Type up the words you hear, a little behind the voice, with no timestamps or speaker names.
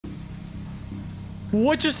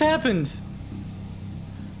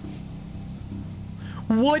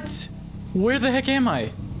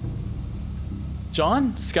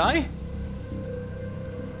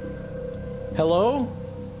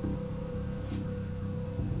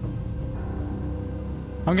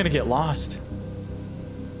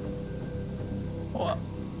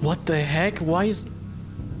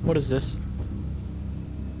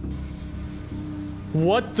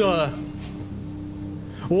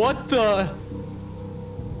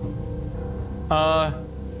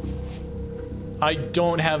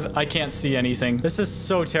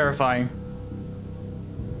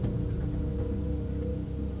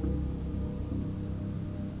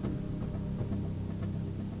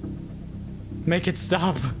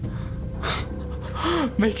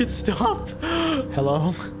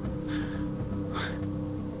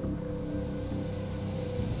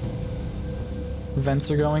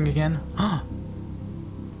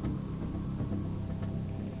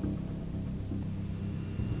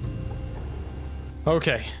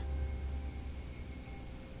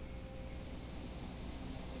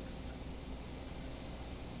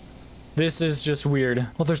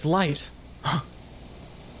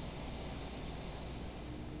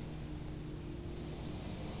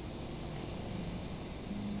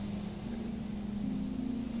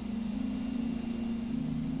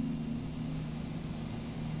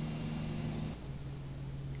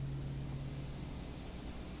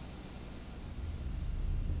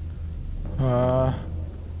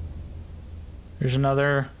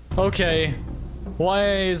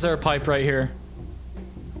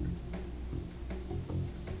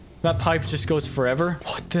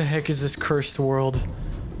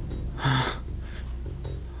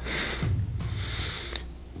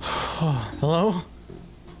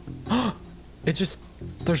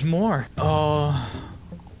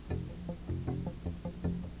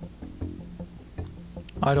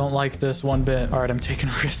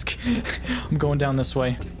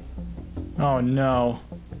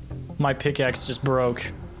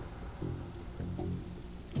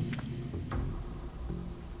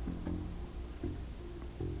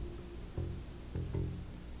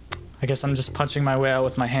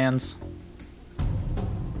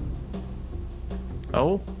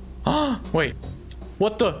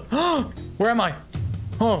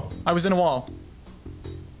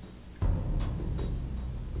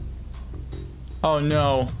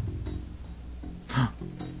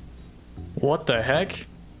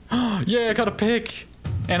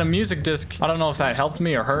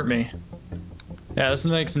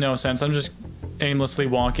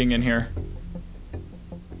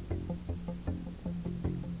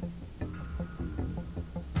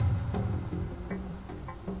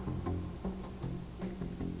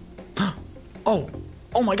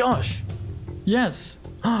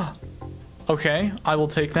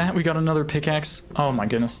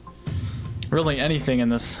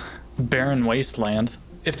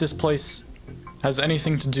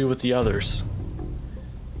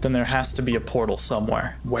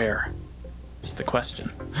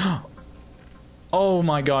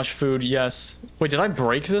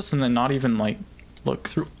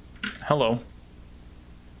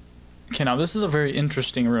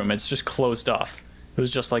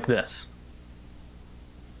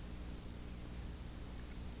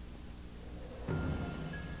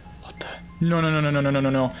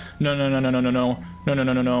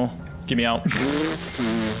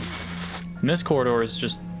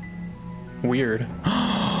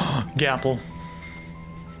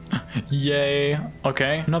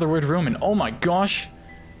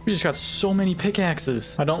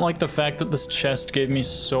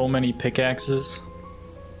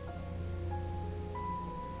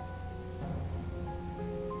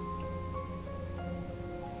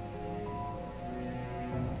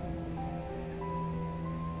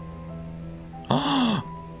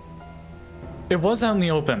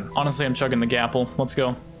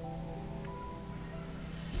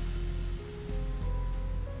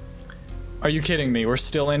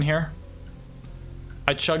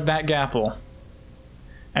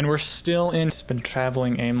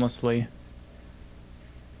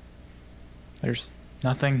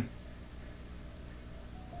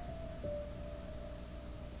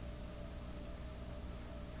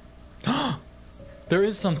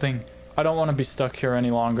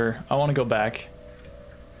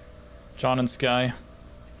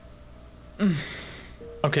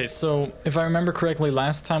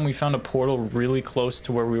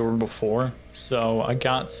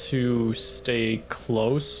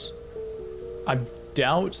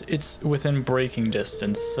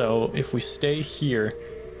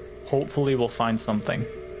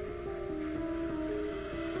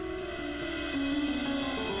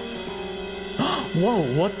Whoa,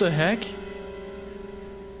 what the heck?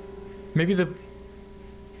 Maybe the...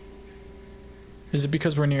 Is it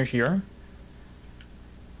because we're near here?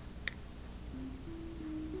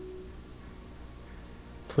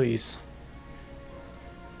 Please.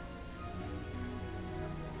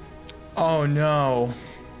 Oh no.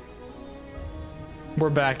 We're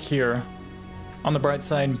back here. On the bright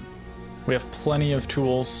side, we have plenty of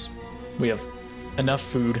tools. We have enough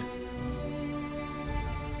food.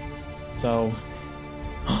 So...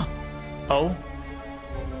 Oh?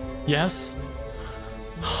 Yes?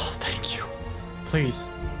 Oh, thank you. Please.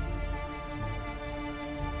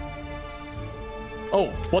 Oh,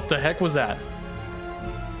 what the heck was that?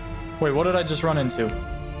 Wait, what did I just run into?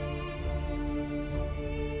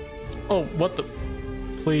 Oh, what the...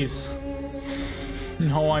 Please.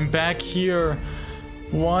 No, I'm back here.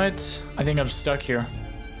 What? I think I'm stuck here.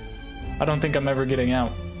 I don't think I'm ever getting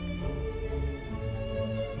out.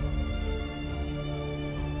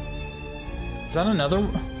 Is that another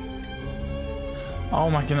one? Oh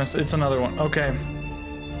my goodness, it's another one. Okay.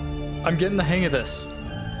 I'm getting the hang of this.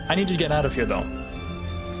 I need to get out of here though.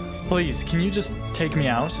 Please, can you just take me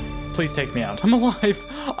out? Please take me out. I'm alive.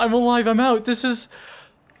 I'm alive. I'm out. This is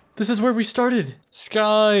where we started.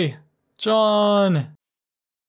 Sky. John.